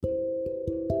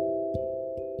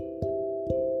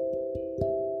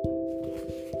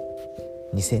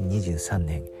2023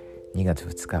年2月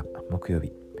2日木曜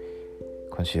日、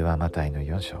今週はマタイの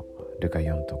4章、ルカ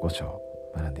4と5章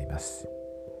を学んでいます。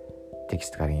テキ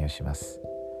ストから引用します。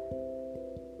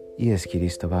イエス・キリ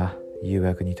ストは誘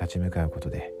惑に立ち向かうこ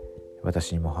とで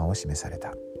私に模範を示され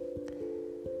た。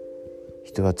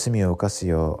人は罪を犯す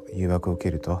よう誘惑を受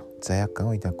けると罪悪感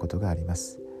を抱くことがありま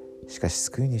す。しかし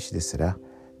救い主ですら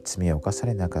罪を犯さ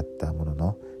れなかったもの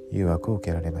の誘惑を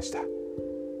受けられました。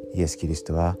イエス・キリス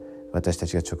トは私た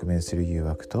ちが直面する誘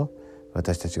惑と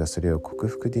私たちがそれを克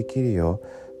服できるよう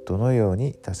どのよう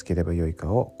に助ければよい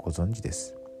かをご存知で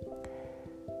す。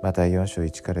マタイ4章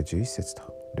1から11節と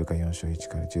ルカ4章1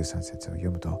から13節を読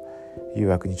むと、誘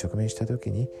惑に直面した時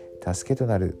に助けと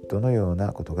なるどのよう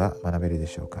なことが学べるで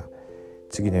しょうか。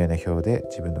次のような表で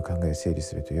自分の考えを整理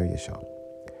すると良いでしょ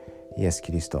う。イエス・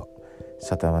キリスト、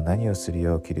サタンは何をする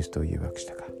ようキリストを誘惑し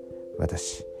たか。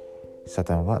私、サ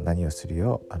タンは何をする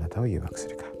ようあなたを誘惑す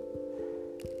るか。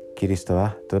キリスト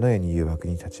はどのように誘惑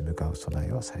に立ち向かう備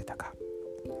えをされたか。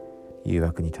誘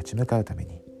惑に立ち向かうため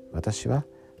に私は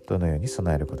どのように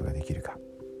備えることができるか。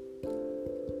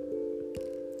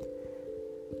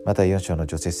また4章の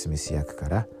ジョセフ・スミス訳か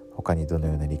ら他にどの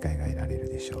ような理解が得られる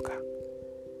でしょうか。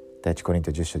第一コリン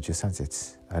ト10章13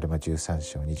節、アルマ13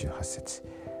章28節、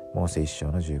モーセ1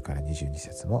章の10から22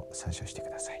節も参照してく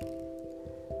ださい。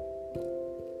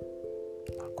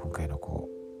今回の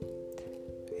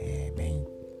メイン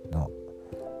の、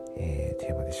テ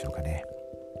ーマでしょうかね。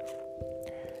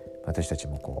私たち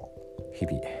も日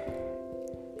々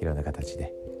いろんな形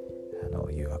で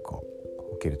誘惑を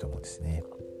受けると思うんですね。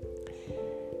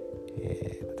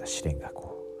また試練が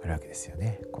あるわけですよ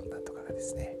ね。困難とかがで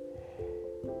すね。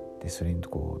でそれにど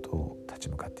う立ち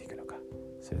向かっていくのか、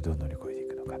それをどう乗り越えてい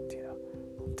くのかっていうのは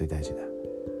本当に大事な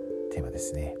テーマで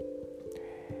すね。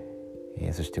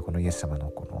そしてこのイエス様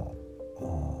の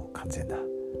完全な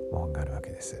模範があるわけ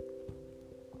です。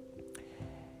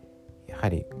やは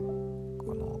り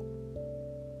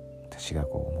私が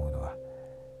思うのは、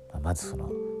まずその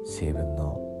成分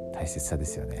の大切さで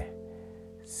すよね。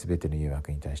すべての誘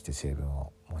惑に対して成分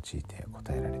を用いて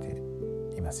答えられて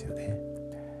いますよね。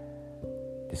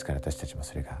ですから私たちも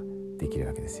それができる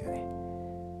わけですよね。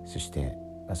そして、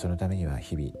そのためには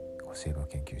日々成分を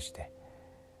研究して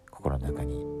心の中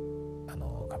に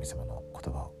神様の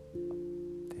言葉を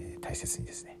大切に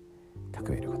ですね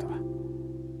蓄えることが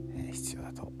必要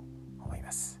だと思い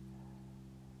ます。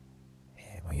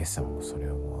イエス様もそ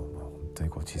れをもう本当に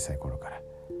小さい頃から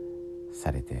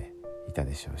されていた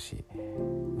でしょうし、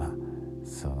なん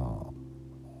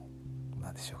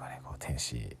でしょうかね、天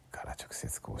使から直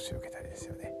接教えを受けたりです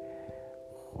よね。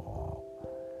御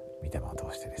霊を通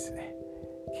してですね、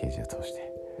啓示を通し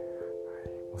て、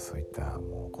そういった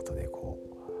ことでも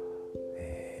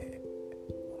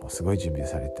のすごい準備を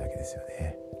されてたわけですよ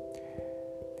ね。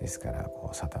ですから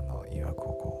サタンの誘惑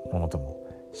をものとも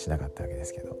しなかったわけで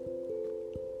すけど、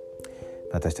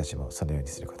私たちもそのように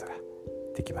することが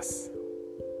できます。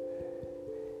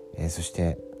そし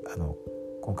て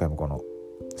今回もこの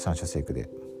三書聖句で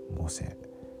モーセ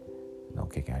の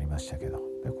経験ありましたけど、こ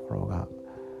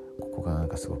こがなん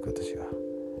かすごく私は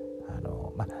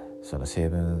その成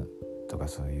分とか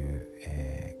そういう、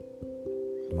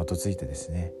基づいてで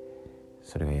すね、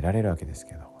それが得られるわけです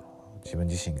けど、自分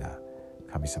自身が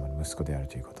神様の息子である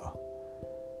ということ、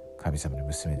神様の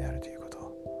娘であるというこ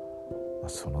と、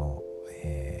その、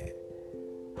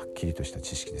はっきりとした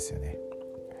知識ですよね。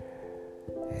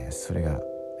それが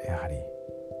やはり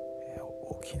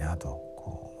大きいなと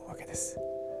思うわけです。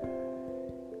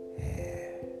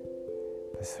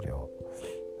それを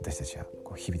私たちは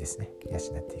日々ですね養っ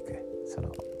ていく、そ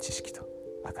の知識と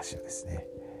証をですね、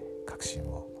確信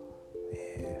を、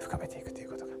深めていくという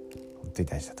ことが本当に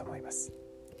大事だと思います。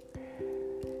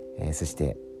そし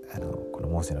てこの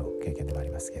モーセの経験でもあり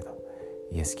ますけれど、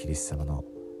イエス・キリスト様の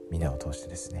皆を通して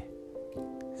ですね、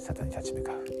サタンに立ち向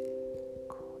かう、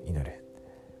祈る、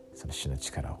その主の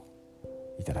力を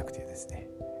いただくというですね、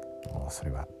もうそ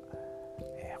れは、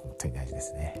本当に大事で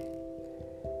すね。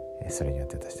それによっ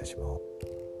て私たちも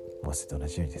モーセと同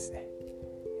じようにですね、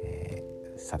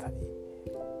サタンに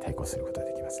対抗することが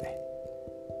できますね。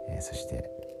そして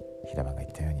平間が言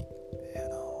ったように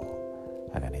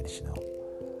鋼主の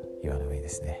岩の上にで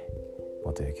すね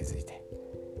元を築いて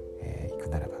行く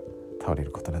ならば倒れ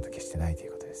ることなど決してないとい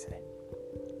うことですね。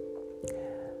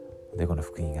でこの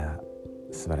福音が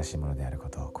素晴らしいものであるこ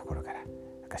とを心から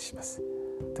証しします。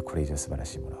これ以上素晴ら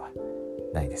しいものは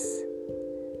ないです。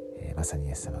まさに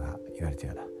イエス様が言われた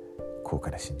ような高価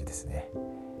な真理ですね。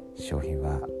商人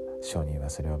は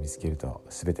それを見つけると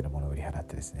全てのものを売り払っ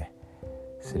てですね、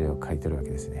それを買い取るわけ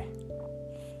ですね。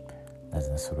なぜ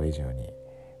ならそれ以上に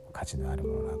価値のある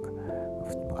ものなんか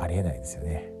もうありえないですよ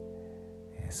ね。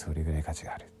それぐらい価値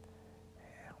がある。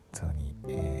本当に、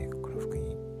この福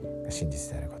音が真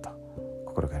実であること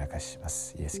心から明かしま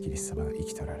す。イエス・キリスト様が生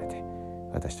きておられて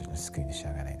私たちの救い主、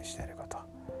贖い主であること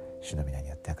主の皆に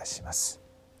よって明かします。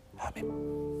アーメ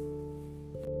ン。